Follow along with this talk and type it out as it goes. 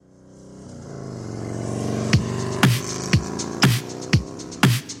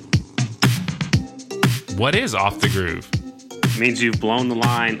What is off the groove? It means you've blown the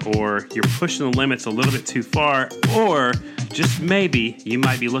line, or you're pushing the limits a little bit too far, or just maybe you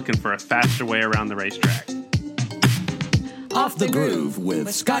might be looking for a faster way around the racetrack. Off the Groove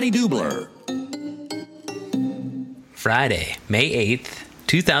with Scotty Dubler. Friday, May 8th,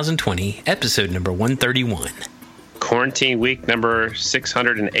 2020, episode number 131. Quarantine week number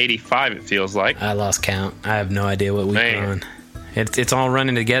 685, it feels like. I lost count. I have no idea what week we're on. It's all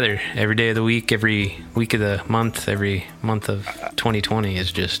running together. Every day of the week, every week of the month, every month of 2020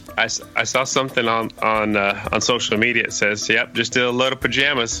 is just... I saw something on social media. It says, yep, just did a load of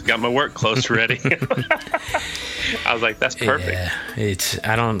pajamas. Got my work clothes ready. I was like, that's perfect. Yeah,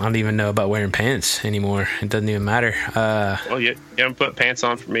 I don't even know about wearing pants anymore. It doesn't even matter. Well, you haven't put pants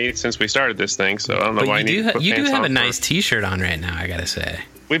on for me since we started this thing, so I don't know why you need to put pants on. You do have a nice T-shirt on right now, I gotta say.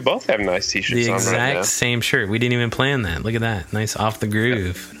 We both have nice T-shirts on right now. The exact same shirt. We didn't even plan that. Look at that. Nice off the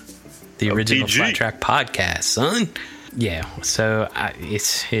groove. The original Flat Track podcast, son. Yeah, so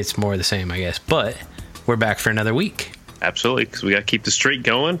it's more of the same, I guess. But we're back for another week. Absolutely, because we got to keep the streak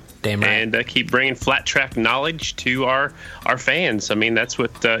going. Damn right. And keep bringing flat track knowledge to our fans. I mean, that's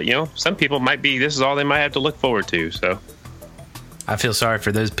what, some people might be, this is all they might have to look forward to. So I feel sorry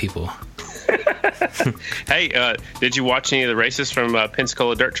for those people. Hey, did you watch any of the races from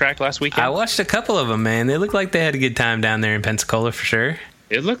Pensacola Dirt Track last weekend? I watched a couple of them, man. They looked like they had a good time down there in Pensacola for sure.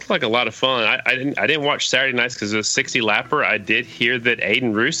 It looked like a lot of fun. I didn't watch Saturday nights because it was a 60-lapper. I did hear that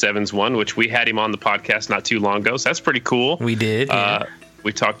Aiden Roos Evans won, which we had him on the podcast not too long ago, so that's pretty cool. We did, yeah.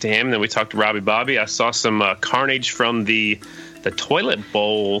 We talked to him, then we talked to Robbie Bobby. I saw some carnage from the toilet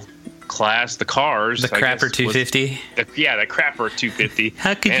bowl class, the cars. The Crapper 250? The Crapper 250.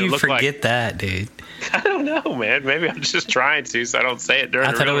 How could you forget that, dude? I don't know, man. Maybe I'm just trying to, so I don't say it during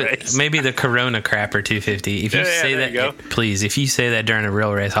a real race. Maybe the Corona Crapper 250. If you say that, please, if you say that during a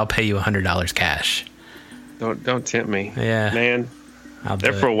real race, I'll pay you $100 cash. Don't tempt me. Yeah, man.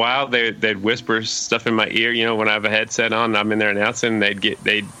 There for a while, they'd whisper stuff in my ear. You know, when I have a headset on, and I'm in there announcing.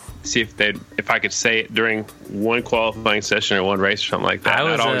 They'd see if I could say it during one qualifying session or one race or something like that.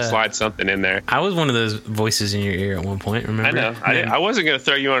 I'd always slide something in there. I was one of those voices in your ear at one point, remember? I know. I wasn't going to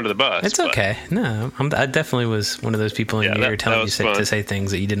throw you under the bus. It's okay. No, I definitely was one of those people in your ear telling you to say things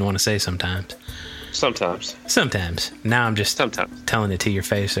that you didn't want to say sometimes. Sometimes. Now I'm just telling it to your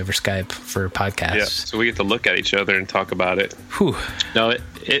face over Skype for podcasts. Yeah, so we get to look at each other and talk about it. Whew. No,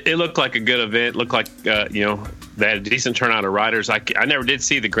 it looked like a good event. It looked like, they had a decent turnout of riders. I never did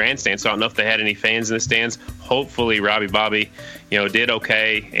see the grandstand, so I don't know if they had any fans in the stands. Hopefully, Robbie Bobby, did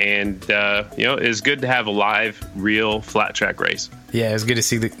okay, and it's good to have a live, real flat track race. Yeah, it was good to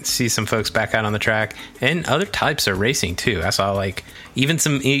see some folks back out on the track, and other types of racing too. I saw even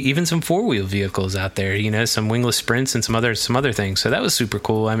some 4-wheel vehicles out there. Some wingless sprints and some other things. So that was super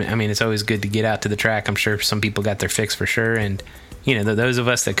cool. I mean, it's always good to get out to the track. I'm sure some people got their fix for sure, and those of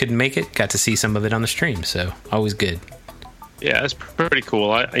us that couldn't make it got to see some of it on the stream. So always good. Yeah, it's pretty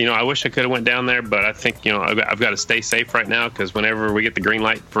cool. I wish I could have went down there, but I think I've got to stay safe right now because whenever we get the green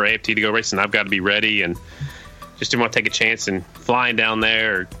light for AFT to go racing, I've got to be ready and just didn't want to take a chance in flying down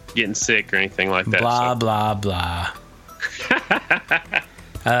there or getting sick or anything like that. Blah blah.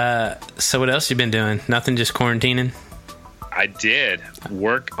 So what else you been doing? Nothing, just quarantining? I did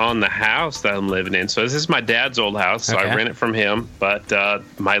work on the house that I'm living in. So this is my dad's old house, so I rent it from him. But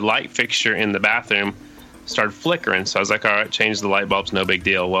my light fixture in the bathroom started flickering. So I was like, all right, change the light bulbs, no big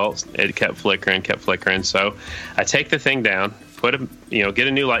deal. Well, it kept flickering. So I take the thing down, get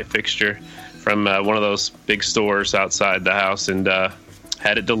a new light fixture from one of those big stores outside the house, and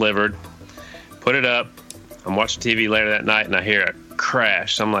had it delivered, put it up. I'm watching TV later that night, and I hear a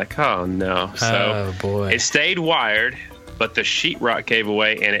crash. I'm like, oh, no. So boy. It stayed wired, but the sheetrock gave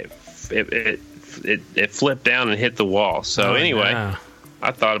away, and it flipped down and hit the wall. So anyway,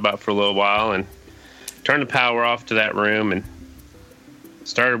 I thought about it for a little while and turned the power off to that room and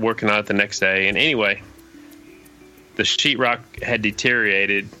started working on it the next day. And anyway, the sheetrock had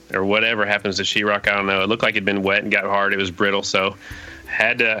deteriorated, or whatever happens to sheetrock, I don't know. It looked like it had been wet and got hard. It was brittle, so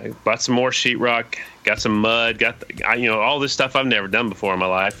had to bought some more sheetrock, got some mud, all this stuff I've never done before in my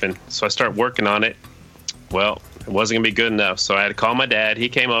life. And so I started working on it. Well, it wasn't going to be good enough, so I had to call my dad. He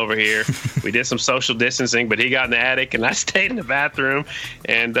came over here. We did some social distancing, but he got in the attic, and I stayed in the bathroom,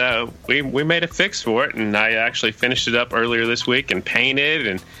 and we made a fix for it, and I actually finished it up earlier this week and painted,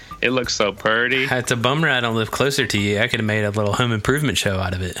 and it looks so pretty. It's a bummer I don't live closer to you. I could have made a little home improvement show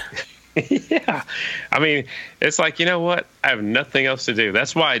out of it. Yeah. I mean, it's like, you know what? I have nothing else to do.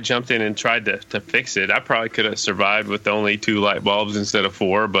 That's why I jumped in and tried to fix it. I probably could have survived with only 2 light bulbs instead of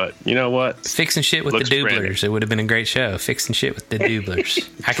 4, but you know what? Fixing shit with the doublers. It would have been a great show. Fixing shit with the doublers.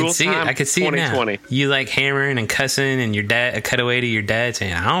 I could see it. I could see it now. You like hammering and cussing, and your dad, a cutaway to your dad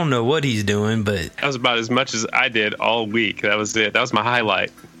saying, I don't know what he's doing, but... That was about as much as I did all week. That was it. That was my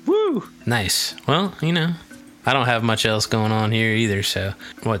highlight. Woo! Nice. Well, you know, I don't have much else going on here either, so...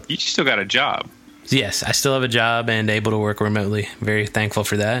 What? You still got a job. Yes, I still have a job and able to work remotely. Very thankful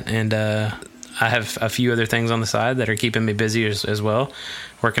for that. And I have a few other things on the side that are keeping me busy as well.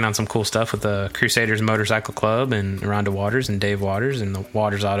 Working on some cool stuff with the Crusaders Motorcycle Club and Rhonda Waters and Dave Waters and the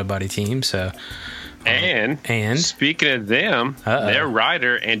Waters Auto Body team. So, and speaking of them, their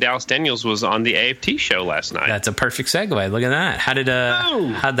rider and Dallas Daniels was on the AFT show last night. That's a perfect segue. Look at that.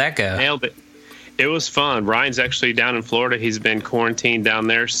 How'd that go? Nailed it. It was fun. Ryan's actually down in Florida. He's been quarantined down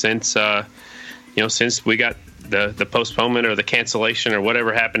there since since we got the postponement or the cancellation or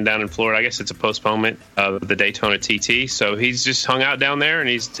whatever happened down in Florida. I guess it's a postponement of the Daytona TT. So he's just hung out down there and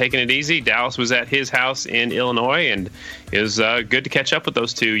he's taking it easy. Dallas was at his house in Illinois, and it was good to catch up with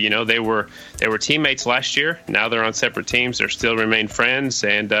those two. You know, they were teammates last year. Now they're on separate teams. They still remain friends,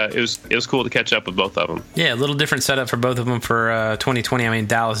 and it was cool to catch up with both of them. Yeah, a little different setup for both of them for 2020. I mean,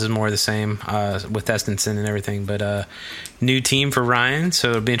 Dallas is more the same with Estenson and everything, but new team for Ryan, so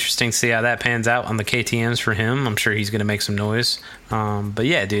it'll be interesting to see how that pans out on the KTMs for him. I'm sure he's going to make some noise. But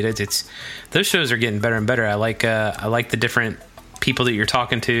yeah, dude, it's those shows are getting better and better. I like the different people that you're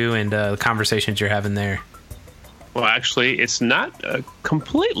talking to and the conversations you're having there. Well, actually, it's not a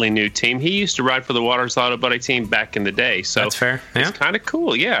completely new team. He used to ride for the Waters Auto Body team back in the day. So that's fair. Yeah. It's kind of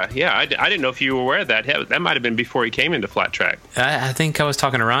cool. Yeah. I didn't know if you were aware of that. That might have been before he came into flat track. I think I was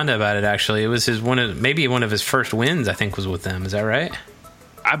talking to Rhonda about it, actually. It was maybe one of his first wins, I think, was with them. Is that right?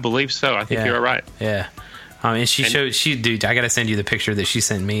 I believe so. I think you're right. Yeah. And dude, I got to send you the picture that she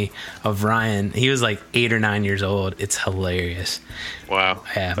sent me of Ryan. He was like 8 or 9 years old. It's hilarious. Wow.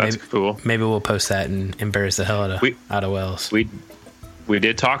 Yeah. That's cool. Maybe we'll post that and embarrass the hell out of Wells. We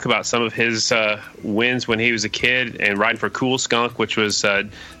did talk about some of his wins when he was a kid and riding for Cool Skunk, which was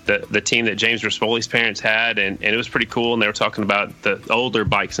the team that James Rispoli's parents had, and it was pretty cool. And they were talking about the older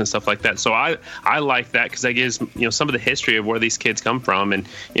bikes and stuff like that. So I like that because that gives some of the history of where these kids come from. And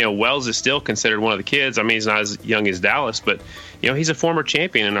Wells is still considered one of the kids. I mean, he's not as young as Dallas, but he's a former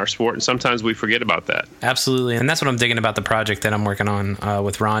champion in our sport, and sometimes we forget about that. Absolutely, and that's what I'm digging about the project that I'm working on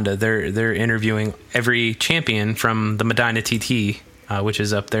with Rhonda. They're interviewing every champion from the Medina TT. Which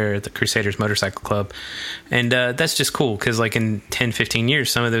is up there at the Crusaders Motorcycle Club. And that's just cool because like in 10, 15 years,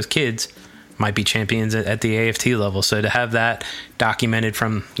 some of those kids might be champions at the AFT level. So to have that documented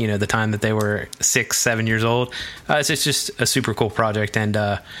from, the time that they were 6, 7 years old, it's just a super cool project. And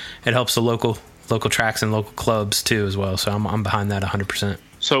it helps the local tracks and local clubs too as well. So I'm behind that 100%.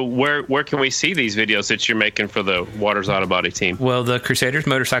 So where can we see these videos that you're making for the Waters Auto Body team? Well, the Crusaders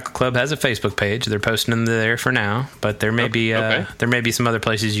Motorcycle Club has a Facebook page. They're posting them there for now, but there may be some other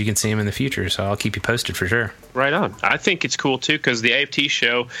places you can see them in the future. So I'll keep you posted for sure. Right on. I think it's cool too because the AFT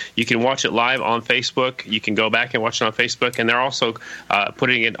show, you can watch it live on Facebook. You can go back and watch it on Facebook, and they're also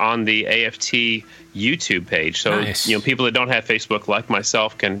putting it on the AFT YouTube page. So nice. People that don't have Facebook like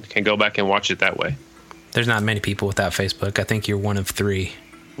myself can go back and watch it that way. There's not many people without Facebook. I think you're one of 3.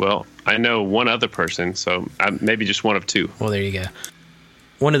 Well, I know one other person, so maybe just one of 2. Well, there you go.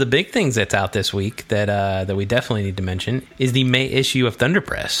 One of the big things that's out this week that we definitely need to mention is the May issue of Thunder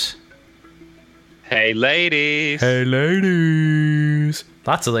Press. Hey, ladies. Hey, ladies.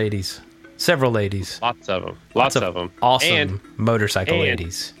 Lots of ladies. Several ladies. Lots of them. Lots of them. Awesome motorcycle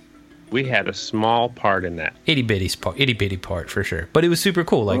ladies. We had a small part in that. Itty bitty part for sure. But it was super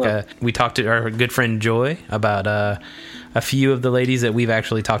cool. Like we talked to our good friend Joy about a few of the ladies that we've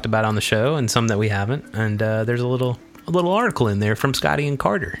actually talked about on the show and some that we haven't. And there's a little article in there from Scotty and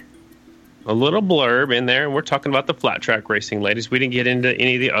Carter. A little blurb in there. We're talking about the flat track racing ladies. We didn't get into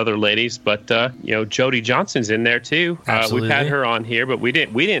any of the other ladies, but Jody Johnson's in there too. We've had her on here, but we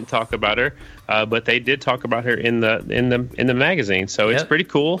didn't talk about her. But they did talk about her in the magazine. So It's pretty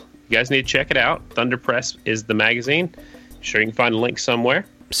cool. You guys need to check it out. Thunder Press is the magazine. Sure, you can find a link somewhere.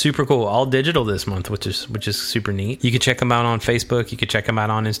 Super cool. All digital this month, which is super neat. You can check them out on Facebook. You can check them out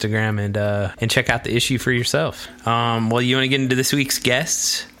on Instagram and check out the issue for yourself. Well, you want to get into this week's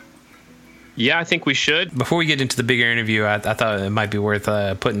guests? Yeah, I think we should. Before we get into the bigger interview, I thought it might be worth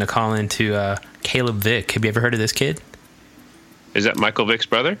putting a call into Caleb Vick. Have you ever heard of this kid? Is that Michael Vick's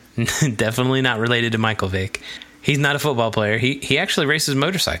brother? Definitely not related to Michael Vick. He's not a football player. He actually races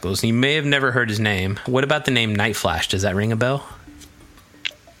motorcycles. You may have never heard his name. What about the name Night Flash? Does that ring a bell?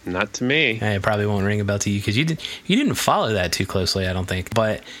 Not to me. It probably won't ring a bell to you because you didn't follow that too closely, I don't think.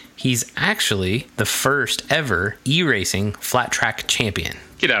 But he's actually the first ever eRacing flat track champion.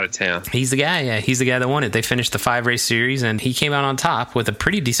 Get out of town. He's the guy. Yeah, he's the guy that won it. They finished the 5-race series, and he came out on top with a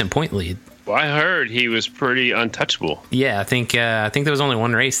pretty decent point lead. Well, I heard he was pretty untouchable. Yeah, I think there was only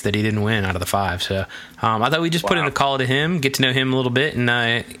one race that he didn't win out of the 5. So I thought we'd just put in a call to him, get to know him a little bit,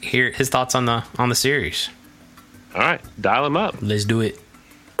 and hear his thoughts on the series. All right, dial him up. Let's do it.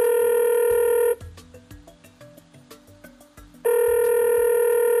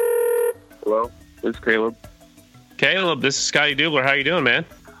 Hello, it's Caleb. Caleb, this is Scotty Dubler. How you doing, man?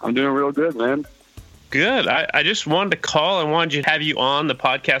 I'm doing real good, man. Good. I just wanted to call and wanted to have you on the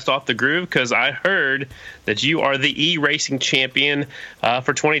podcast Off the Groove because I heard that you are the eRacing champion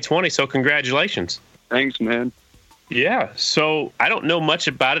for 2020. So congratulations. Thanks, man. Yeah. So I don't know much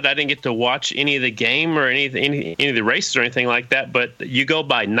about it. I didn't get to watch any of the game or any of the races or anything like that. But you go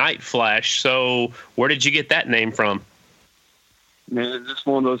by Night Flash. So where did you get that name from? Man, it's just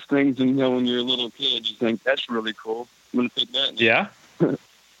one of those things, when you're a little kid, you think, that's really cool. I'm going to pick that name. Yeah.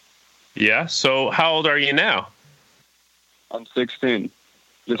 Yeah. So how old are you now? I'm 16.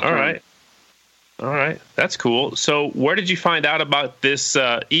 All right. That's cool. So where did you find out about this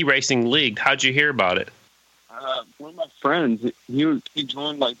eRacing league? How'd you hear about it? One of my friends, he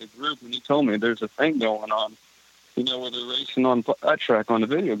joined the group, and he told me there's a thing going on, where they're racing on that track on the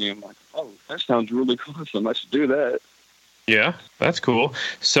video game. I'm like, oh, that sounds really awesome. I should do that. Yeah, that's cool.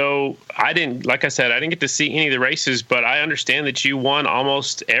 So I didn't get to see any of the races, but I understand that you won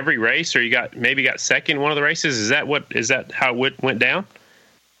almost every race, or you got second in one of the races. Is that how it went down?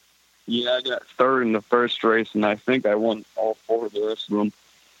 Yeah, I got third in the first race, and I think I won all 4 of the rest of them.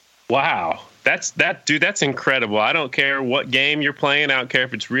 Wow. That's incredible. I don't care what game you're playing. I don't care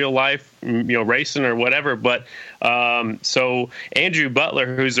if it's real life, racing or whatever. But so Andrew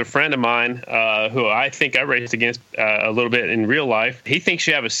Butler, who's a friend of mine, who I think I raced against a little bit in real life, he thinks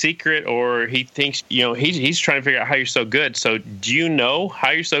you have a secret, or he thinks, he's trying to figure out how you're so good. So do you know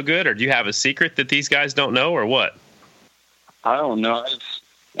how you're so good, or do you have a secret that these guys don't know, or what? I don't know.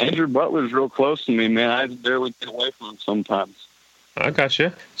 Andrew Butler's real close to me, man. I barely get away from him sometimes. I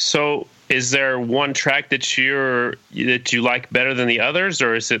gotcha. So is there one track that you like better than the others,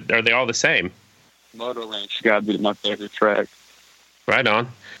 or are they all the same? Motor Ranch got to be my favorite track. Right on.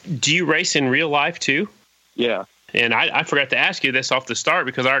 Do you race in real life too? Yeah. And I forgot to ask you this off the start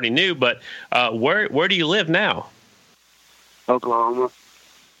because I already knew, but where do you live now? Oklahoma.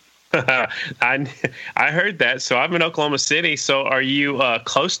 I heard that. So I'm in Oklahoma City. So are you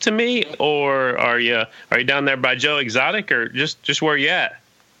close to me, or are you down there by Joe Exotic, or just where you at?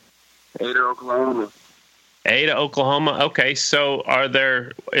 Ada, Oklahoma. Ada, Oklahoma. Okay. So are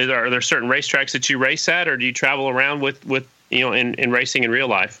there certain racetracks that you race at, or do you travel around with in racing in real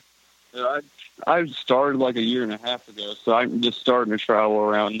life? Yeah, I started a year and a half ago, so I'm just starting to travel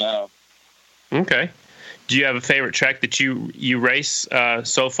around now. Okay. Do you have a favorite track that you race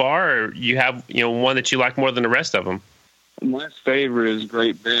so far, or you have one that you like more than the rest of them? My favorite is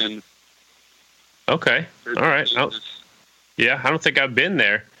Great Bend. Okay, all right. Yeah, I don't think I've been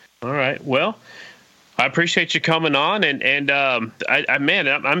there. All right, well, I appreciate you coming on, and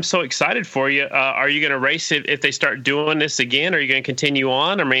I'm so excited for you. Are you going to race if they start doing this again? Are you going to continue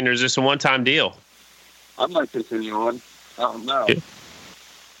on? I mean, or is this a one-time deal? I might continue on. I don't know. Yeah.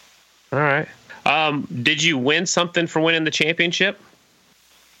 All right. Did you win something for winning the championship?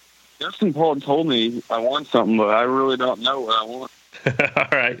 Justin Paul told me I won something, but I really don't know what I won. All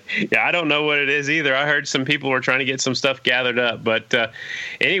right. Yeah, I don't know what it is either. I heard some people were trying to get some stuff gathered up. But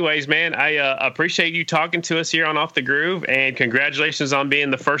anyways, man, I appreciate you talking to us here on Off the Groove, and congratulations on being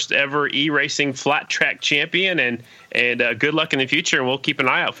the first ever eRacing flat track champion, and good luck in the future, and we'll keep an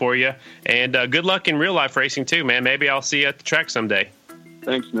eye out for you. And good luck in real life racing too, man. Maybe I'll see you at the track someday.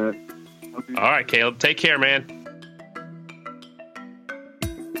 Thanks, Nick. Okay. All right, Caleb. Take care, man.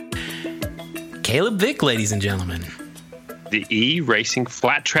 Caleb Vick, ladies and gentlemen. The eRacing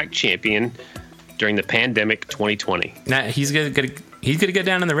flat track champion during the pandemic 2020. Now, he's gonna go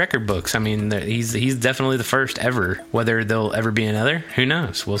down in the record books. I mean, he's definitely the first ever. Whether there'll ever be another, who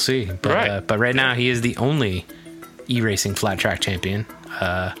knows? We'll see. But but right now, he is the only eRacing flat track champion,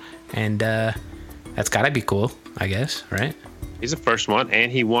 and that's gotta be cool, I guess, right? He's the first one,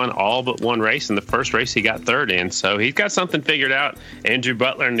 and he won all but one race. In the first race, he got third in. So he's got something figured out. Andrew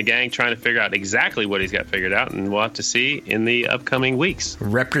Butler and the gang trying to figure out exactly what he's got figured out, and we'll have to see in the upcoming weeks.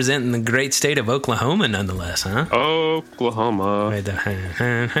 Representing the great state of Oklahoma, nonetheless, huh? Oklahoma. I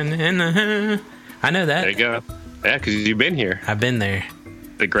know that. There you go. Yeah, because you've been here. I've been there.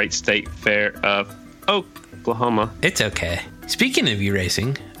 The great state fair of Oklahoma. Oklahoma. It's okay. Speaking of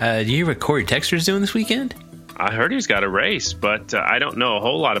eRacing, do you hear what Corey Texter's doing this weekend? I heard he's got a race, but I don't know a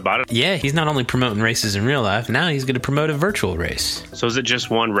whole lot about it. Yeah, he's not only promoting races in real life, now he's going to promote a virtual race. So is it just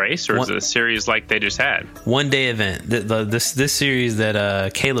one race, or is it a series like they just had? One-day event. This series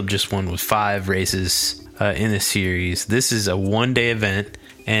that Caleb just won was 5 races in the series. This is a one-day event,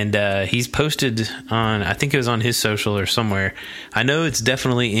 and he's posted on, I think it was on his social or somewhere. I know it's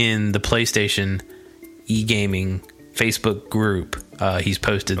definitely in the PlayStation e-gaming Facebook group. He's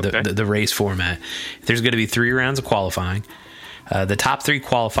posted the race format. There's going to be 3 rounds of qualifying. The top 3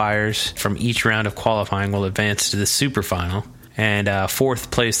 qualifiers from each round of qualifying will advance to the super final, and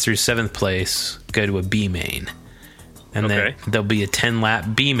 4th place through 7th place go to a B main. And then there'll be a 10-lap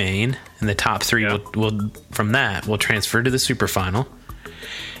B main, and the top 3 will from that will transfer to the super final.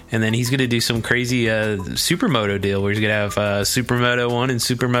 And then he's going to do some crazy Supermoto deal where he's going to have Supermoto 1 and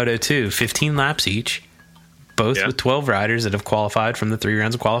Supermoto 2, 15 laps each. Both with 12 riders that have qualified from the 3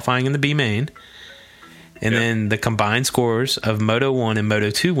 rounds of qualifying in the B main. And then the combined scores of Moto 1 and Moto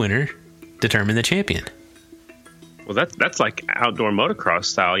 2 winner determine the champion. Well, that's like outdoor motocross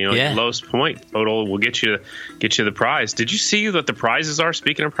style. Lowest point total will get you the prize. Did you see what the prizes are?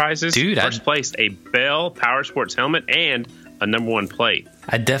 Speaking of prizes, dude, first place, a Bell Power Sports helmet and a number 1 plate.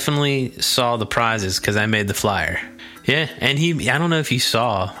 I definitely saw the prizes because I made the flyer. Yeah, and I don't know if you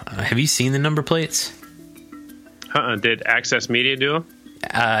saw. Have you seen the number plates? Did Access Media do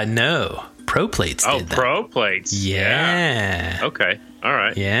them? No. Pro Plates did them. Pro Plates. Yeah. Okay. All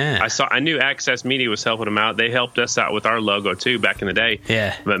right. Yeah. I knew Access Media was helping them out. They helped us out with our logo, too, back in the day.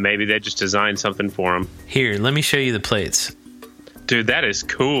 Yeah. But maybe they just designed something for them. Here, let me show you the plates. Dude, that is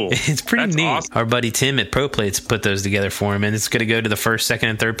cool. It's pretty neat. Awesome. Our buddy Tim at Pro Plates put those together for him, and it's going to go to the 1st, 2nd,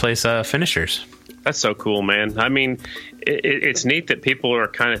 and 3rd place finishers. That's so cool, man. I mean, it's neat that people are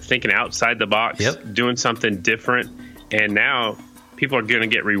kind of thinking outside the box, doing something different, and now people are going to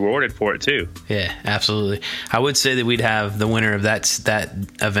get rewarded for it too. Yeah, absolutely. I would say that we'd have the winner of that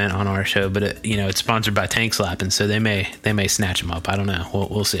event on our show, but it's sponsored by Tank Slap, and so they may snatch them up. I don't know.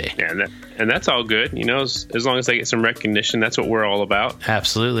 We'll see. Yeah, and that's all good. As long as they get some recognition, that's what we're all about.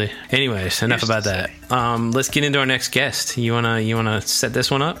 Absolutely. Anyways, enough about that. Let's get into our next guest. You wanna set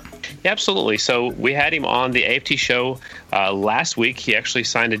this one up? Yeah, absolutely. So we had him on the AFT show last week. He actually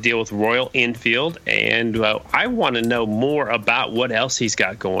signed a deal with Royal Enfield, and I want to know more about what else he's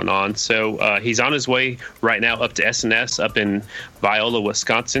got going on. So he's on his way right now up to SNS up in Viola,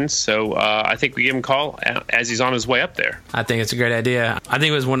 Wisconsin. So I think we give him a call as he's on his way up there. I think it's a great idea. I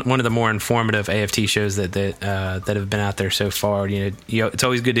think it was one of the more informative AFT shows that have been out there so far. It's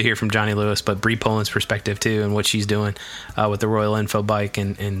always good to hear from Johnny Lewis, but Bree Poland's perspective too, and what she's doing with the Royal Enfield bike,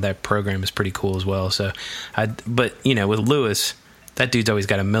 and that program is pretty cool as well. So, but with Lewis, that dude's always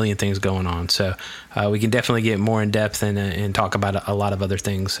got a million things going on. So we can definitely get more in depth and talk about a lot of other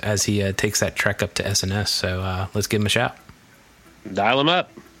things as he takes that trek up to SNS. So let's give him a shout. Dial him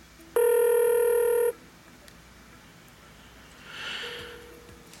up.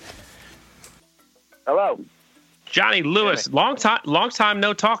 Hello, Johnny Lewis. Long time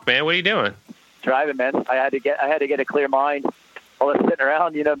no talk, man. What are you doing? Driving, man. I had to get a clear mind. All this sitting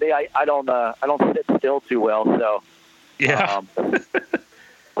around, me, I don't sit still too well, so yeah.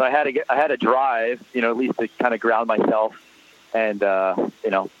 So I had to drive, at least to kind of ground myself, and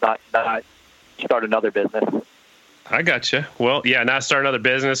not start another business. I gotcha. Well, yeah, not start another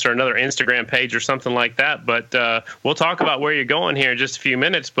business or another Instagram page or something like that. But we'll talk about where you're going here in just a few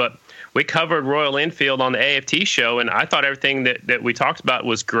minutes. But we covered Royal Enfield on the AFT show, and I thought everything that we talked about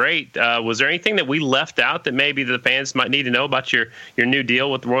was great. Was there anything that we left out that maybe the fans might need to know about your new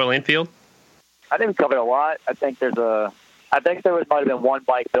deal with Royal Enfield? I think we covered a lot. I think there might have been one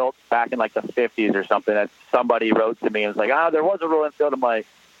bike built back in like the 50s or something that somebody wrote to me and was like, there was a Royal Enfield. I'm like,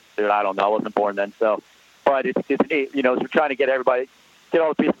 dude, I don't know. I wasn't born then. So, but it's neat, so we're trying to get all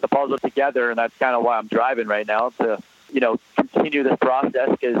the pieces of the puzzle together, and that's kind of why I'm driving right now to, continue this process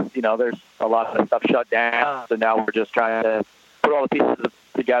because, there's a lot of stuff shut down. So now we're just trying to put all the pieces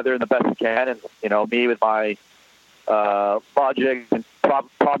together in the best we can. And, me with my logic and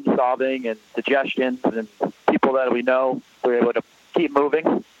problem solving and suggestions and people that we know, we're able to keep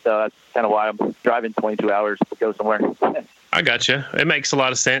moving. So that's kind of why I'm driving 22 hours to go somewhere. I gotcha. It makes a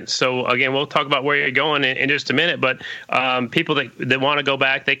lot of sense. So again, we'll talk about where you're going in just a minute, but people that want to go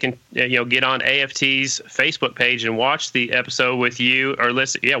back, they can get on AFT's Facebook page and watch the episode with you, or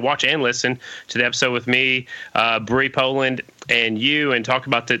watch and listen to the episode with me, Bree Poland, and you, and talk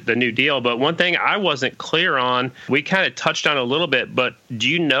about the new deal. But one thing I wasn't clear on, we kind of touched on a little bit, but do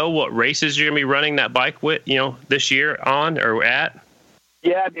you know what races you're going to be running that bike with, this year on or at?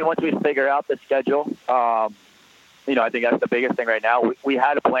 Yeah, I mean, once we figure out the schedule, I think that's the biggest thing right now. We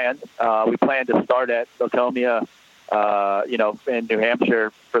had a plan. We planned to start at Laconia, in New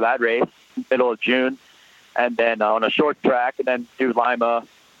Hampshire for that race, middle of June, and then on a short track, and then do Lima,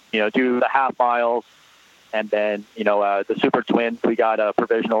 do the half miles, and then, the Super Twins. We got a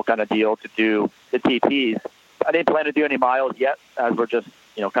provisional kind of deal to do the TPs. I didn't plan to do any miles yet, as we're just,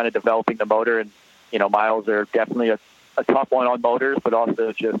 kind of developing the motor, and, miles are definitely a tough one on motors, but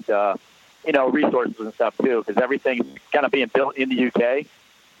also just, resources and stuff too, because everything's kind of being built in the UK.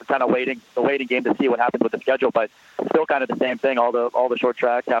 We're kind of the waiting game to see what happens with the schedule, but still kind of the same thing. All the short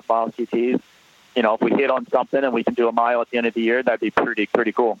tracks, half miles, TTs. If we hit on something and we can do a mile at the end of the year, that'd be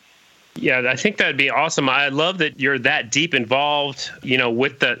pretty cool. Yeah, I think that'd be awesome. I love that you're that deep involved,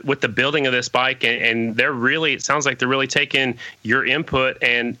 with the building of this bike, and it sounds like they're really taking your input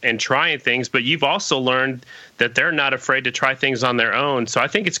and trying things, but you've also learned that they're not afraid to try things on their own. So I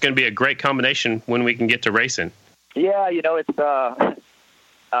think it's going to be a great combination when we can get to racing. Yeah, it's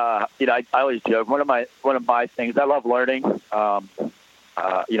I always joke, one of my things, I love learning.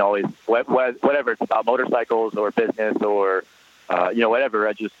 Always whatever it's about, motorcycles or business or whatever.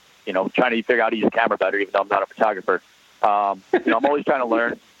 I just trying to figure out how to use a camera better, even though I'm not a photographer. I'm always trying to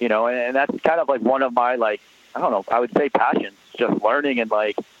learn, and that's kind of like one of my, I would say passions, just learning and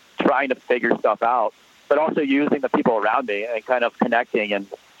trying to figure stuff out, but also using the people around me and kind of connecting. And,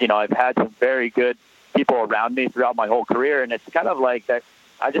 I've had some very good people around me throughout my whole career. And it's kind of like that.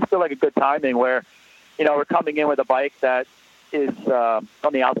 I just feel like a good timing where, we're coming in with a bike that is, on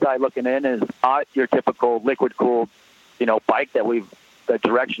the outside looking in, is not your typical liquid cooled, bike that the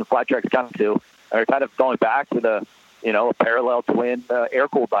direction flat track's come to, are kind of going back to the, a parallel twin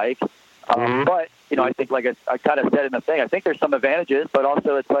air-cooled bike. But, I think, like I kind of said in the thing, I think there's some advantages, but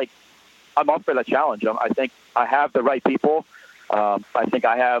also it's like I'm up for the challenge. I think I have the right people. I think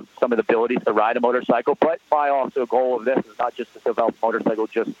I have some of the abilities to ride a motorcycle, but my also goal of this is not just to develop a motorcycle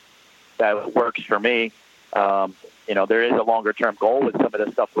just that works for me. There is a longer-term goal with some of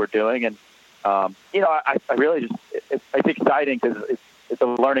the stuff we're doing. And, I really just, it's exciting because it's a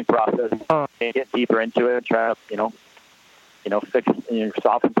learning process. And get deeper into it and try to, fix,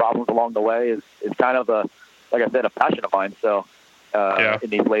 solve some problems along the way is kind of like I said, a passion of mine. So, in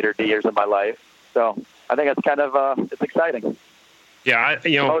these later years of my life. So I think it's kind of, it's exciting. Yeah,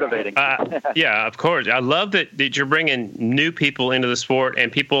 motivating. Yeah, of course. I love that you're bringing new people into the sport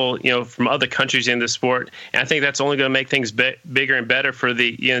and people, from other countries into the sport. And I think that's only going to make things bigger and better for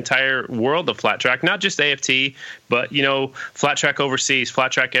the entire world of flat track, not just AFT, but, flat track overseas,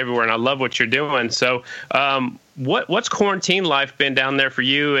 flat track everywhere. And I love what you're doing. So what's quarantine life been down there for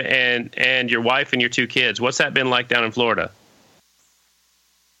you and your wife and your two kids? What's that been like down in Florida?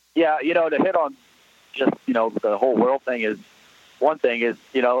 Yeah, to hit on just, the whole world thing is, one thing is,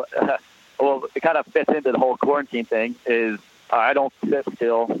 well, it kind of fits into the whole quarantine thing is I don't sit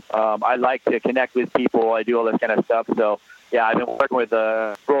still. I like to connect with people. I do all this kind of stuff. So, yeah, I've been working with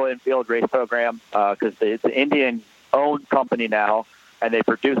the Royal Enfield race program because it's an Indian-owned company now, and they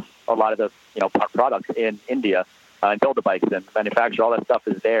produce a lot of the, products in India and build the bikes and manufacture. All that stuff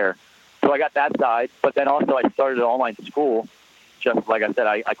is there. So I got that side. But then also I started an online school. Just like I said,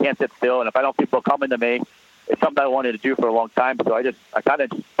 I can't sit still. And if I don't have people coming to me, it's something I wanted to do for a long time. So I kind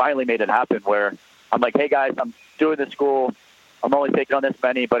of finally made it happen where I'm like, hey guys, I'm doing this school. I'm only taking on this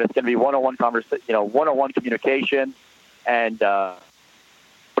many, but it's going to be one-on-one conversation, one-on-one communication, and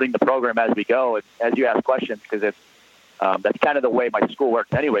putting the program as we go, and as you ask questions, because it's that's kind of the way my school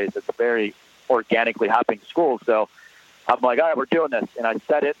works anyways. It's a very organically happening school. So I'm like, all right, we're doing this. And I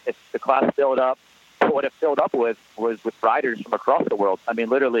said it. If the class filled up, what it filled up with was with riders from across the world. I mean,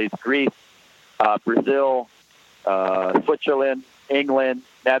 literally Greece, Brazil, Switzerland, England,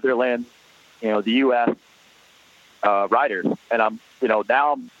 Netherlands, the U.S. Riders. And I'm,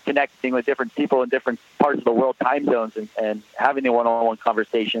 now I'm connecting with different people in different parts of the world, time zones, and having the one-on-one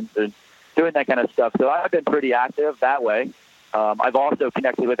conversations and doing that kind of stuff. So I've been pretty active that way. I've also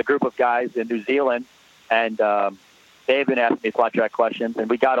connected with a group of guys in New Zealand, and they've been asking me flat track questions. And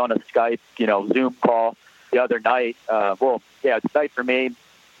we got on a Skype, Zoom call the other night. It's night for me,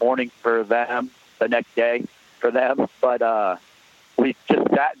 morning for them, the next day for them. But we just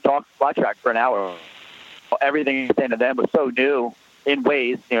sat and talked flat track for an hour. Everything he was saying to them was so new in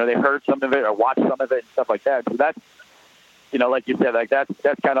ways, they heard some of it or watched some of it and stuff like that. So that's, like you said, like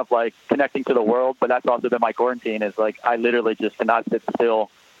that's kind of like connecting to the world. But that's also been my quarantine is like I literally just cannot sit still,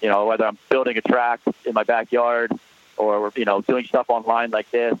 whether I'm building a track in my backyard or, doing stuff online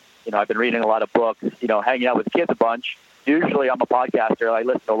like this. I've been reading a lot of books, hanging out with kids a bunch. Usually I'm a podcaster. I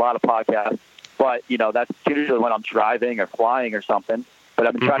listen to a lot of podcasts. But, that's usually when I'm driving or flying or something. but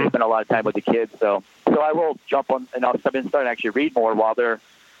I've been trying to spend a lot of time with the kids. So I will jump on, and I've been starting to actually read more while they're,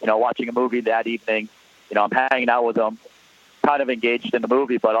 watching a movie that evening. I'm hanging out with them, kind of engaged in the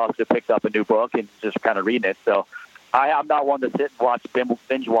movie, but also picked up a new book and just kind of reading it. So I'm not one to sit and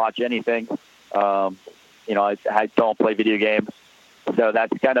binge watch anything. I don't play video games. So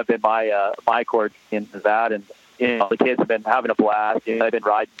that's kind of been my core into that. And, the kids have been having a blast. They've been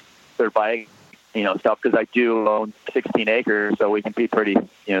riding their bike, stuff, because I do own 16 acres, so we can be pretty,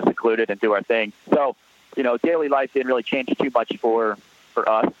 secluded and do our thing. So, daily life didn't really change too much for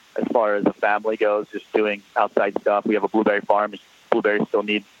us as far as the family goes, just doing outside stuff. We have a blueberry farm. Blueberries still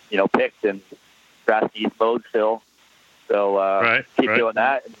need, picked, and grass needs mowed still. So keep doing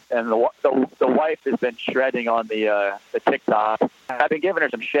that. And the wife has been shredding on the TikTok. I've been giving her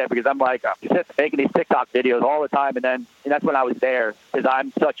some shit because I'm like, making these TikTok videos all the time. And that's when I was there, because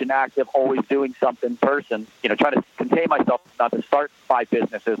I'm such an active, always doing something person, trying to contain myself not to start 5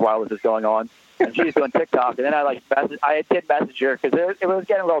 businesses while this is going on. And she's doing TikTok. And then I did message her because it was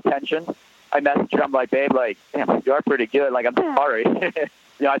getting a little tension. I messaged her. I'm like, babe, damn, you are pretty good. I'm sorry.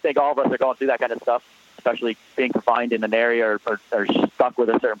 I think all of us are going through that kind of stuff, especially being confined in an area or stuck with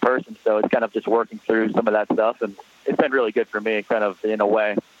a certain person. So it's kind of just working through some of that stuff. And it's been really good for me, kind of, in a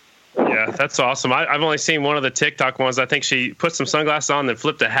way. Yeah, that's awesome. I've only seen one of the TikTok ones. I think she put some sunglasses on and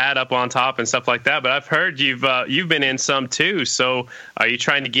flipped a hat up on top and stuff like that. But I've heard you've been in some too. So are you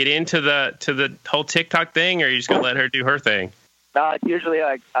trying to get into the whole TikTok thing, or are you just going to let her do her thing? Usually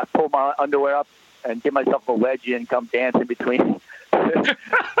I pull my underwear up and give myself a wedgie and come dance in between. Her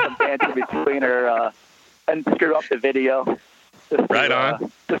and screw up the video. Right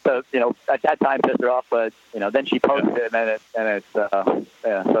on. Just to, at that time piss her off, but then she posts it, and it's So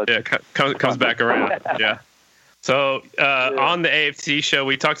it comes back around. Yeah. So on the AFT show,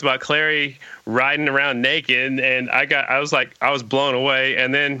 we talked about Clary riding around naked, and I was blown away.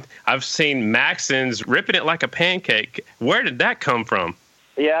 And then I've seen Maxon's ripping it like a pancake. Where did that come from?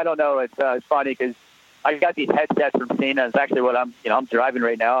 Yeah, I don't know. It's funny because I got these headsets from Cena. It's actually what I'm driving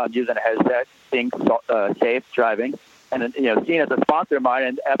right now. I'm using a headset, being safe driving. And then, Cena's a sponsor of mine,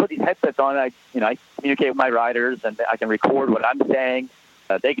 and I put these headsets on. I communicate with my riders, and I can record what I'm saying.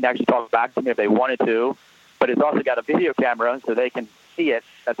 They can actually talk back to me if they wanted to, but it's also got a video camera, so they can see it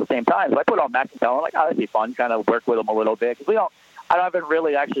at the same time. So I put on Max and tell him, that'd be fun, kind of work with him a little bit. Because I haven't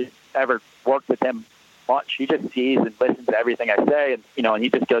really actually ever worked with him much. He just sees and listens to everything I say, and he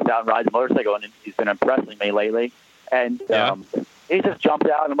just goes out and rides a motorcycle, and he's been impressing me lately. And he just jumped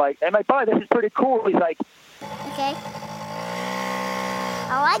out, and I'm like, hey, my buddy, this is pretty cool. He's like, okay.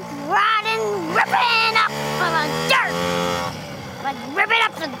 I like ripping up the dirt. Like ripping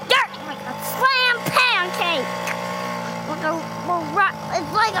up the dirt like a slam pancake.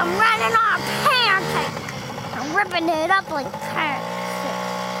 It's like I'm riding on a pancake. I'm ripping it up like a pancake.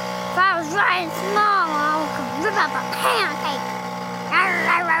 If I was riding small, I could rip up a pancake.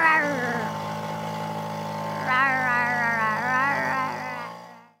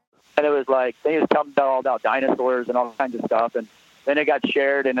 And it was like, they was telling me all about dinosaurs and all kinds of stuff. And then it got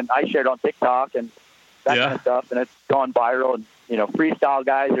shared, and then I shared on TikTok and that kind of stuff. And it's gone viral. And, freestyle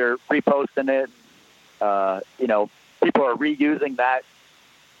guys are reposting it. People are reusing that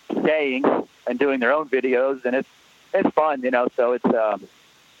saying and doing their own videos. And it's fun, so it's, I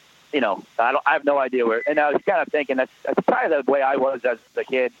have no idea where. And I was kind of thinking that's probably the way I was as a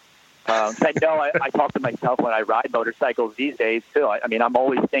kid. I know I talk to myself when I ride motorcycles these days too. I mean, I'm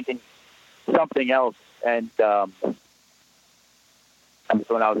always thinking something else. And when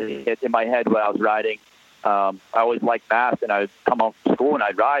I was in my head when I was riding, I always liked math, and I would come home from school and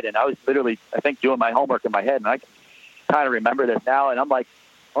I'd ride, and I was literally, I think, doing my homework in my head, and I can kind of remember this now. And I'm like,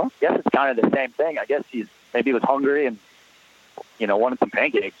 well, I guess it's kind of the same thing. I guess maybe he was hungry and wanted some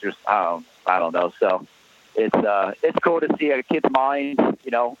pancakes, or I don't know. So it's cool to see a kid's mind,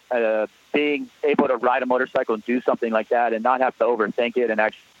 being able to ride a motorcycle and do something like that, and not have to overthink it, and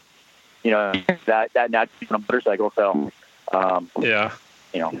actually, that naturally on a motorcycle. So, I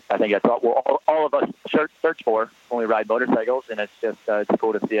think that's what all of us search for when we ride motorcycles, and it's just it's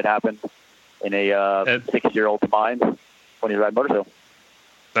cool to see it happen in a 6-year-old's mind when you ride motorcycle.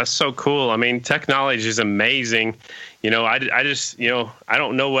 That's so cool. I mean, technology is amazing. I just, I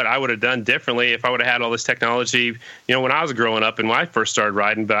don't know what I would have done differently if I would have had all this technology, when I was growing up and when I first started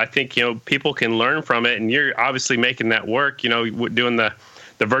riding. But I think, people can learn from it, and you're obviously making that work, doing the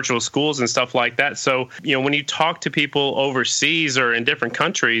virtual schools and stuff like that. So, when you talk to people overseas or in different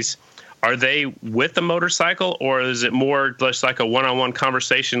countries, are they with the motorcycle, or is it more just like a one-on-one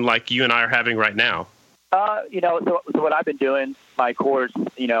conversation like you and I are having right now? So what I've been doing, my course,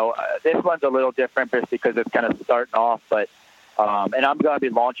 this one's a little different just because it's kind of starting off, but And I'm going to be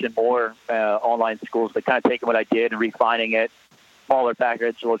launching more online schools to kind of taking what I did and refining it, smaller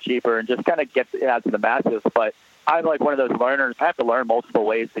package, a little cheaper, and just kind of get it out to the masses. But I'm like one of those learners. I have to learn multiple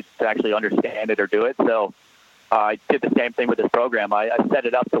ways to actually understand it or do it. So I did the same thing with this program. I set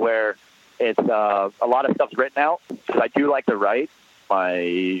it up to where it's a lot of stuff's written out because I do like to write.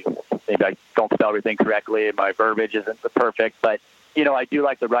 Maybe I don't spell everything correctly. My verbiage isn't perfect, but I do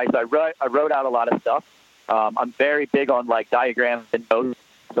like to write. So I wrote out a lot of stuff. I'm very big on like diagrams and notes.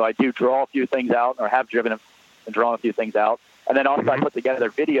 So I do draw a few things out, or have driven and drawn a few things out. And then also I put together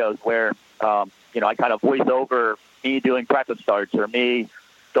videos where, I kind of voice over me doing practice starts or me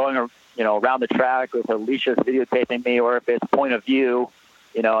going, around the track, if Alicia's videotaping me, or if it's point of view,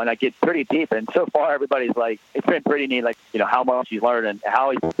 and I get pretty deep. And so far, everybody's like, it's been pretty neat, like, how much he's learned and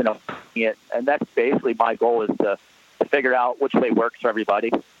how he's, it. And that's basically my goal, is to figure out which way works for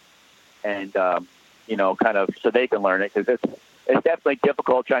everybody. And, kind of so they can learn it, because it's definitely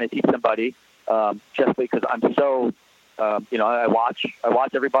difficult trying to teach somebody just because I'm so, I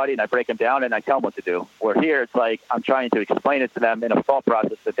watch everybody and I break them down and I tell them what to do. Where here, it's like I'm trying to explain it to them in a thought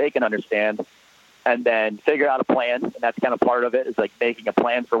process that they can understand, and then figure out a plan. And that's kind of part of it, is like making a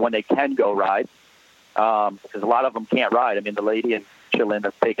plan for when they can go ride. Because a lot of them can't ride. I mean, the lady in Chilin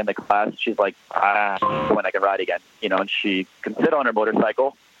that's taking the class, she's like, when I can ride again, and she can sit on her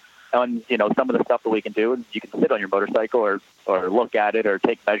motorcycle. And, some of the stuff that we can do, you can sit on your motorcycle or look at it or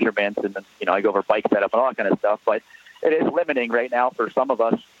take measurements. And then, I go over bike setup and all that kind of stuff. But it is limiting right now for some of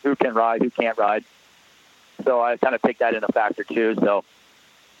us who can ride, who can't ride. So I kind of take that into factor too. So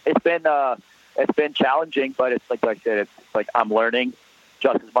it's been challenging, but it's like I said, it's like I'm learning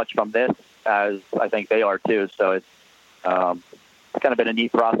just as much from this as I think they are too. So it's kind of been a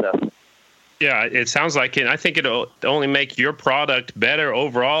neat process. Yeah, it sounds like it. I think it'll only make your product better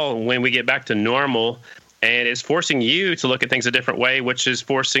overall when we get back to normal. And it's forcing you to look at things a different way, which is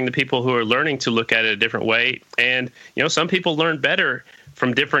forcing the people who are learning to look at it a different way. And, some people learn better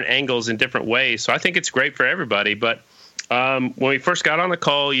from different angles in different ways. So I think it's great for everybody. But when we first got on the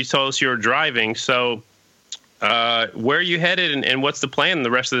call, you told us you were driving. So where are you headed, and what's the plan the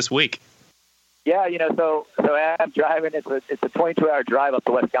rest of this week? Yeah, so I'm driving. It's a 22-hour drive up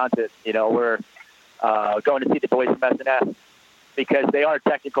to Wisconsin. We're going to see the boys from SNS because they are a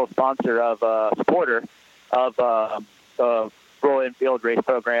technical sponsor of supporter of the Royal Enfield race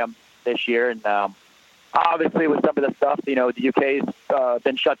program this year. And obviously with some of the stuff, the UK's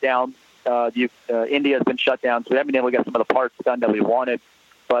been shut down. India's been shut down, so we haven't been able to get some of the parts done that we wanted.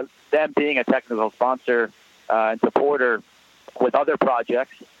 But them being a technical sponsor and supporter with other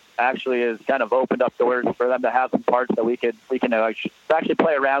projects actually has kind of opened up doors for them to have some parts that we can actually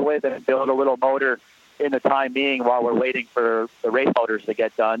play around with and build a little motor in the time being while we're waiting for the race motors to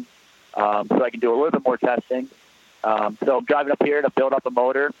get done. So I can do a little bit more testing. So I'm driving up here to build up a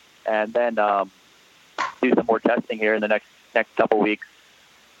motor and then do some more testing here in the next couple weeks.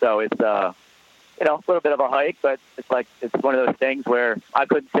 So it's a little bit of a hike, but it's one of those things where I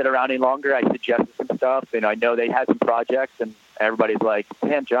couldn't sit around any longer. I suggested some stuff, I know they had some projects, and everybody's like,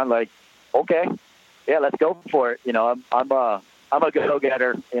 "Man, John, okay, yeah, let's go for it." I'm a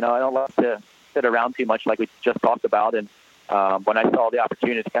go-getter. I don't like to sit around too much, like we just talked about. And when I saw the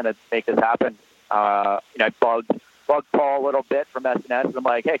opportunity to kind of make this happen, I bugged Paul a little bit from SNS, and I'm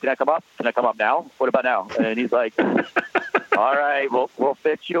like, "Hey, can I come up? Can I come up now? What about now?" And he's like, "All right, we'll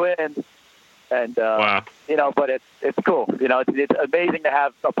fit you in." And, wow. But it's cool. It's amazing to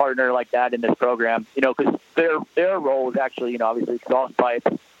have a partner like that in this program, because their role is actually, obviously exhaust pipes,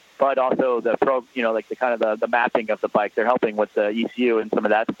 but also the the mapping of the bike. They're helping with the ECU and some of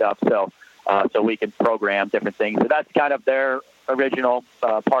that stuff. So we can program different things. So that's kind of their original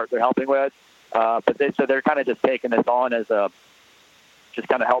part they're helping with. But they're kind of just taking this on as just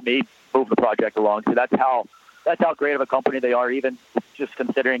kind of help me move the project along. So that's how great of a company they are. Even just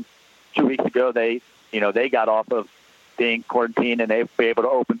considering 2 weeks ago, they got off of being quarantined and they were able to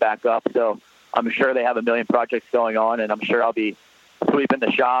open back up. So I'm sure they have a million projects going on, and I'm sure I'll be sweeping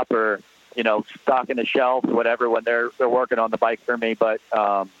the shop or, stocking the shelves, whatever, when they're working on the bike for me. But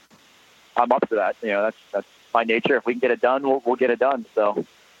I'm up for that. That's my nature. If we can get it done, we'll get it done. So.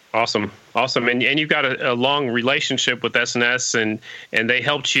 Awesome. And you've got a long relationship with SNS, and they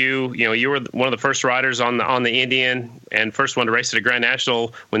helped you. You were one of the first riders on the Indian and first one to race at a Grand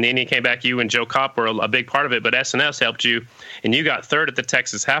National. When the Indian came back, you and Joe Kopp were a big part of it, but SNS helped you, and you got third at the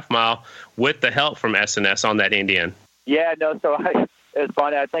Texas Half Mile with the help from SNS on that Indian. Yeah, no, so it was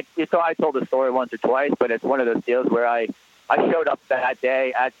funny. I think I told the story once or twice, but it's one of those deals where I showed up that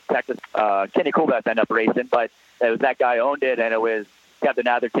day at Texas. Kenny Coolbeth ended up racing, but it was that guy owned it, and it was Captain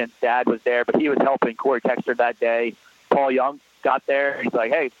Atherton's dad was there, but he was helping Corey Texter that day. Paul Young got there. He's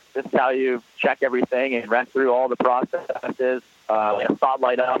like, hey, this is how you check everything, and ran through all the processes. We had a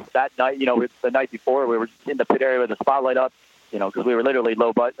spotlight up that night. The night before, we were in the pit area with a spotlight up, because we were literally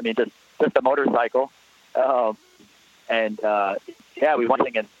low budget. I mean, just a motorcycle. We went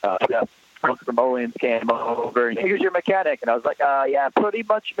and from Owens came over, and here's your mechanic. And I was like, yeah, pretty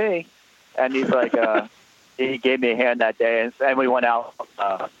much me. And he's like, he gave me a hand that day, and we went out,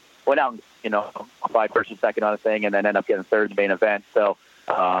 5 first and second on the thing, and then ended up getting third in the main event. So,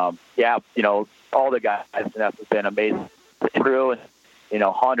 all the guys have been amazing through, and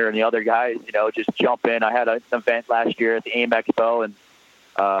Hunter and the other guys, just jump in. I had an event last year at the AIM Expo, and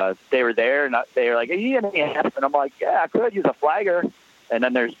they were there, and they were like, "Hey, you need any help?" And I'm like, "Yeah, I could use a flagger." And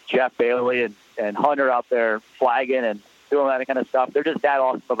then there's Jeff Bailey and Hunter out there flagging and doing that kind of stuff. They're just that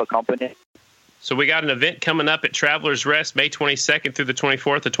awesome of a company. So we got an event coming up at Travelers Rest, May 22nd through the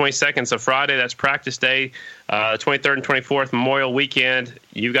 24th. The 22nd is a Friday. That's practice day. 23rd and 24th, Memorial Weekend.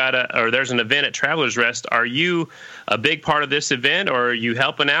 There's an event at Travelers Rest. Are you a big part of this event, or are you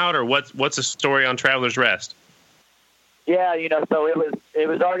helping out, or what's the story on Travelers Rest? Yeah, so it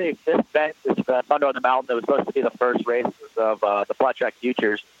was already this event. It's Thunder on the Mountain. It was supposed to be the first race of the Flat Track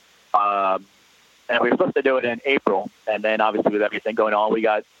Futures. And we were supposed to do it in April, and then obviously with everything going on, we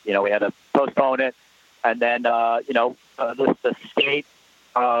had to postpone it. And then, the state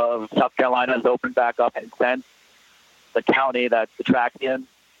of South Carolina has opened back up, and since the county that the track's in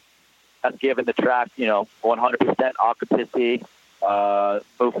has given the track, 100% occupancy,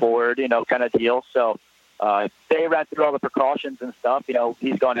 move forward, kind of deal. So they ran through all the precautions and stuff.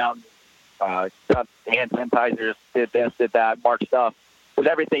 He's gone out and got hand sanitizers, did this, did that, marked stuff. With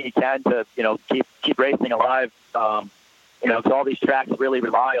everything you can to, keep racing alive. So all these tracks really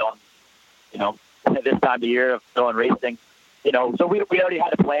rely on, this time of year of going racing. So we already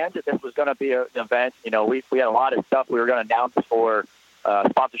had a plan that this was going to be an event. We had a lot of stuff we were going to announce for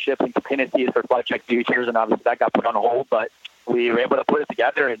sponsorships and communities for Flight Check Futures, and obviously that got put on hold, but we were able to put it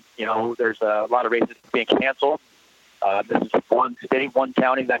together, and, there's a lot of races being canceled. This is one city, one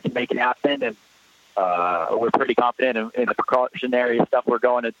county that can make it happen, and we're pretty confident in the precautionary stuff we're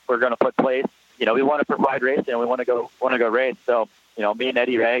going to put place. We want to provide racing, and we want to go race. So, me and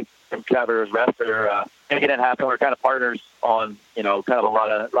Eddie Ray from Travelers Rest are going to get it happen. We're kind of partners on, kind of a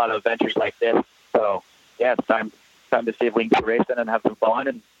lot of adventures like this. So, yeah, it's time to see if we can get racing and have some fun.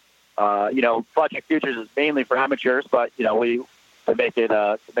 And Project Futures is mainly for amateurs, but we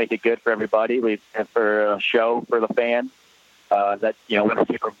to make it good for everybody. We for a show for the fans. That we're going to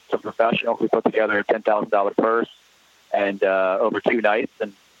see from some professionals. We put together a $10,000 purse and over 2 nights,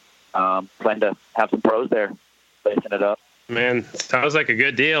 and plan to have some pros there lacing it up. Man, sounds like a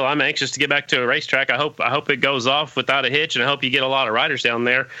good deal. I'm anxious to get back to a racetrack. I hope it goes off without a hitch, and I hope you get a lot of riders down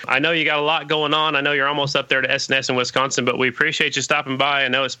there. I know you got a lot going on. I know you're almost up there to SNS in Wisconsin, but we appreciate you stopping by. I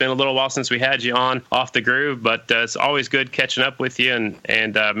know it's been a little while since we had you on Off the Groove, but it's always good catching up with you.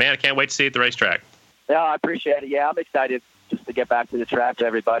 And man, I can't wait to see you at the racetrack. Yeah, I appreciate it. Yeah, I'm excited just to get back to the track to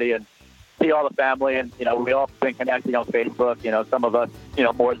everybody and see all the family. And, we all been connecting on Facebook. Some of us,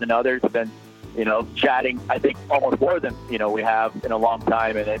 more than others have been, chatting, I think almost more than, we have in a long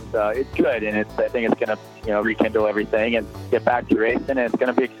time. And it's good. And I think it's going to, rekindle everything and get back to racing. And it's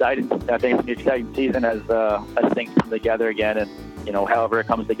going to be exciting. I think it's an exciting season as things come together again, and, however it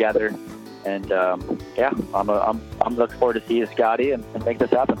comes together. And, I'm looking forward to see Scotty and make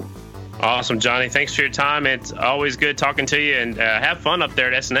this happen. Awesome, Johnny. Thanks for your time. It's always good talking to you, and have fun up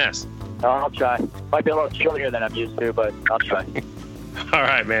there at SNS. I'll try. Might be a little chillier than I'm used to, but I'll try. All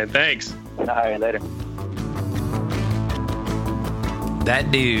right, man. Thanks. All right, later. That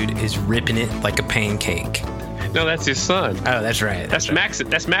dude is ripping it like a pancake. No, that's his son. Oh, that's right. That's Maxon.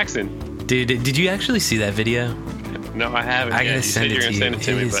 That's Maxon. Dude, did you actually see that video? No, I haven't. I gotta send it to you. Send it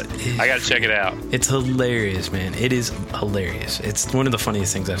to me, but I gotta check it out. It's hilarious, man. It is hilarious. It's one of the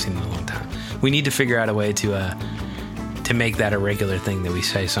funniest things I've seen in a long time. We need to figure out a way to make that a regular thing that we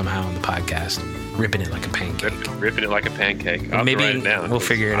say somehow on the podcast. Ripping it like a pancake. Ripping it like a pancake. I'll Maybe write it down. We'll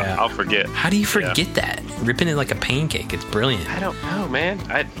figure it out. I'll forget. How do you forget that? Ripping it like a pancake. It's brilliant. I don't know, man.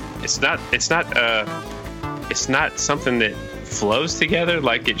 It's not something that flows together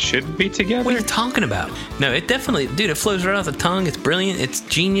like it should be together. What are you talking about? No, it definitely, dude, it flows right off the tongue. It's brilliant. It's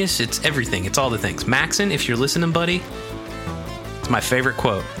genius. It's everything. It's all the things. Maxon, if you're listening, buddy, it's my favorite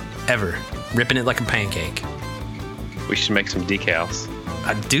quote ever. Ripping it like a pancake. We should make some decals.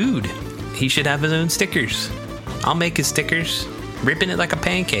 Dude, he should have his own stickers. I'll make his stickers. Ripping it like a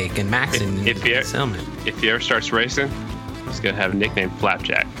pancake, and Maxon if he ever starts racing, he's gonna have a nickname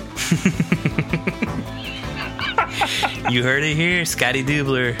Flapjack. You heard it here, Scotty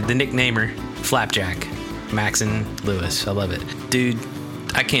Dubler, the nicknamer, Flapjack. Max and Lewis. I love it. Dude,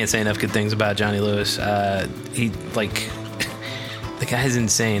 I can't say enough good things about Johnny Lewis. He, like, the guy's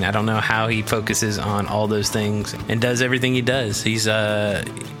insane. I don't know how he focuses on all those things and does everything he does. He's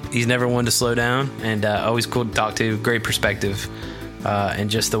never one to slow down, and always cool to talk to. Great perspective, and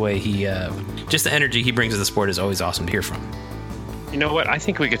just the way just the energy he brings to the sport is always awesome to hear from. You know what? I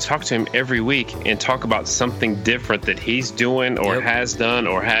think we could talk to him every week and talk about something different that he's doing or has done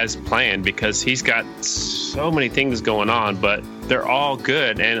or has planned, because he's got so many things going on, but they're all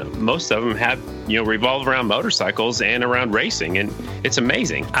good, and most of them have, revolve around motorcycles and around racing, and it's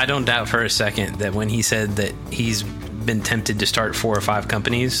amazing. I don't doubt for a second that when he said that he's been tempted to start 4 or 5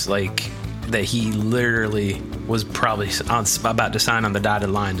 companies, like, that he literally was probably about to sign on the dotted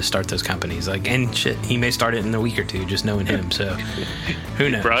line to start those companies. Like, and shit, he may start it in a week or two, just knowing him. So who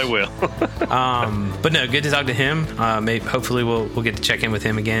knows? He probably will. But no, good to talk to him. Hopefully we'll get to check in with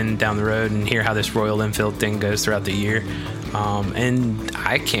him again down the road and hear how this Royal Enfield thing goes throughout the year. And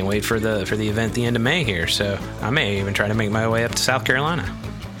I can't wait for the event at the end of May here. So I may even try to make my way up to South Carolina.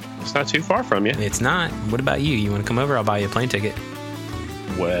 It's not too far from you. It's not. What about you? You want to come over? I'll buy you a plane ticket.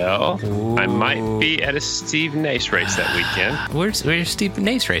 Well, Ooh. I might be at a Steve Nace race that weekend. Where's Steve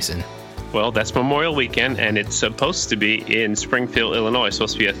Nace racing? Well, that's Memorial Weekend, and it's supposed to be in Springfield, Illinois. It's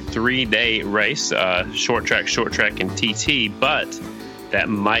supposed to be a 3-day race, short track, and TT. But that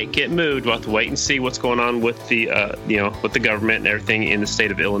might get moved. We'll have to wait and see what's going on with the, with the government and everything in the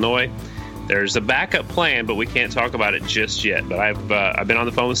state of Illinois. There's a backup plan, but we can't talk about it just yet. But I've been on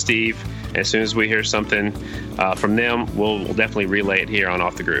the phone with Steve. And as soon as we hear something from them, we'll definitely relay it here on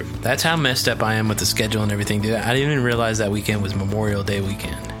Off the Groove. That's how messed up I am with the schedule and everything, dude. I didn't even realize that weekend was Memorial Day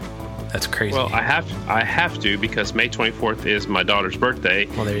weekend. That's crazy. Well, I have to because May 24th is my daughter's birthday,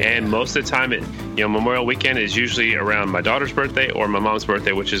 and most of the time, Memorial Weekend is usually around my daughter's birthday or my mom's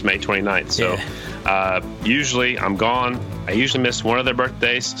birthday, which is May 29th. So usually I'm gone. I usually miss one of their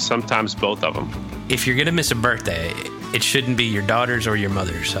birthdays, sometimes both of them. If you're gonna miss a birthday, it shouldn't be your daughter's or your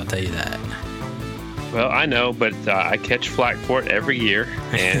mother's, I'll tell you that. Well, I know, but I catch flack for it every year,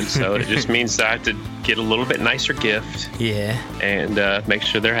 and so it just means that I have to get a little bit nicer gift. Yeah. And make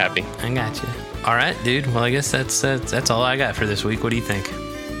sure they're happy. I got you. All right, dude. Well, I guess that's all I got for this week. What do you think?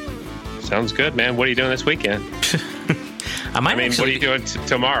 Sounds good, man. What are you doing this weekend? what are you doing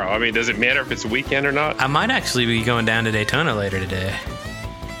tomorrow? I mean, does it matter if it's a weekend or not? I might actually be going down to Daytona later today.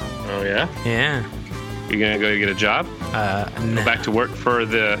 Oh, yeah? Yeah. You gonna go get a job? No. Go back to work for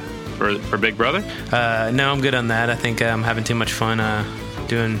Big Brother? No, I'm good on that. I think I'm having too much fun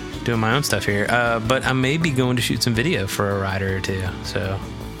doing my own stuff here. But I may be going to shoot some video for a rider or two. So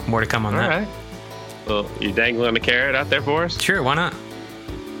more to come on that. All right. Well, you dangling a carrot out there for us? Sure, why not?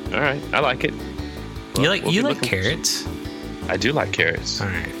 All right, I like it. Well, you like carrots? I do like carrots. All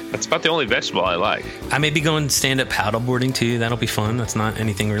right. That's about the only vegetable I like. I may be going stand-up paddleboarding too. That'll be fun. That's not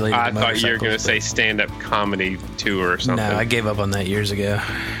anything related to motorcycles. I thought you were going to say stand-up comedy tour or something. No, I gave up on that years ago.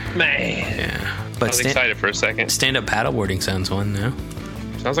 Man. Yeah. But I was excited for a second. Stand-up paddleboarding sounds fun, no?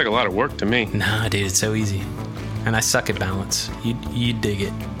 Sounds like a lot of work to me. Nah, dude, it's so easy. And I suck at balance. You dig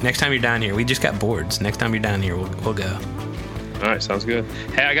it. Next time you're down here, we just got boards. Next time you're down here, we'll go. All right, sounds good.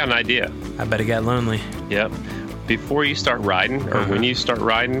 Hey, I got an idea. I bet it got lonely. Yep. Before you start riding, or when you start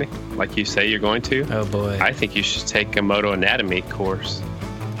riding, like you say you're going to, oh boy, I think you should take a moto anatomy course.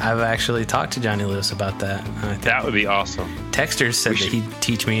 I've actually talked to Johnny Lewis about that. That would be awesome. Texter said that he'd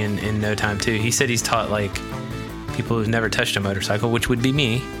teach me in no time too. He said he's taught like people who've never touched a motorcycle, which would be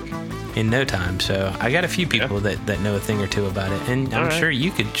me, in no time. So I got a few people that know a thing or two about it, and I'm sure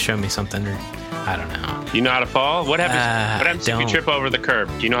you could show me something, or I don't know. You know how to fall? What happens if you trip over the curb?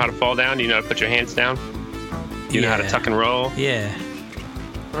 Do you know how to fall down? Do you know how to put your hands down? Do you know how to tuck and roll? Yeah.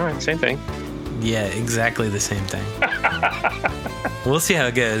 All right, same thing. Yeah, exactly the same thing. We'll see how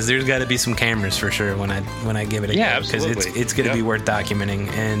it goes. There's got to be some cameras for sure when I give it a go, because it's going to be worth documenting,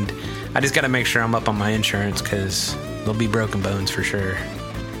 and I just got to make sure I'm up on my insurance, because there'll be broken bones for sure,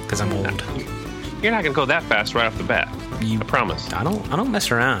 because I'm old. You're not going to go that fast right off the bat. I promise. I don't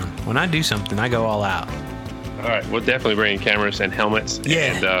mess around. When I do something, I go all out. All right, we'll definitely bring in cameras and helmets.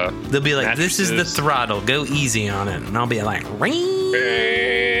 Yeah, and, they'll be like, mattresses. "This is the throttle. Go easy on it," and I'll be like, "Ring."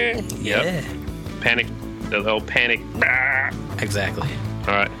 Yep. Panic. The little panic. Exactly.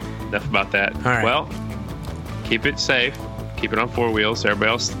 All right. Enough about that. All right. Well, keep it safe. Keep it on 4 wheels. Everybody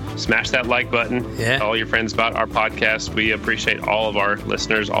else, smash that like button. Yeah. Tell all your friends about our podcast. We appreciate all of our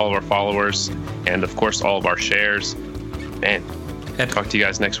listeners, all of our followers, and of course, all of our shares. Man. Talk to you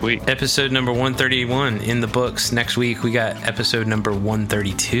guys next week. Episode number 131 in the books. Next week, we got episode number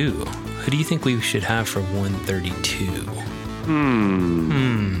 132. Who do you think we should have for 132?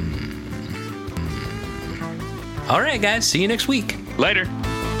 All right, guys. See you next week. Later.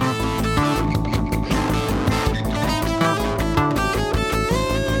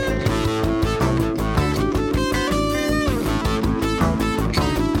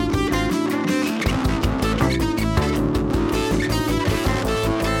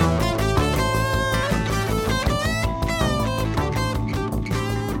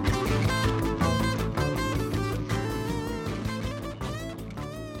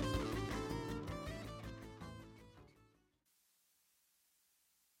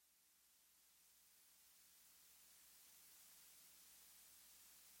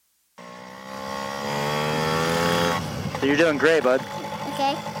 So you're doing great, bud.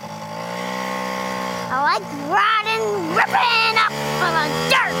 Okay. I like riding, ripping up the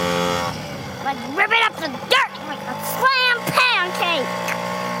dirt. Like ripping up the dirt like a slam pancake.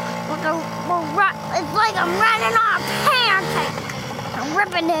 It's like I'm riding on a pancake. I'm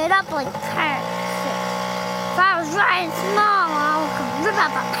ripping it up like pancake. If I was riding small, I could rip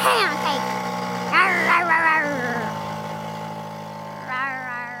up a pancake.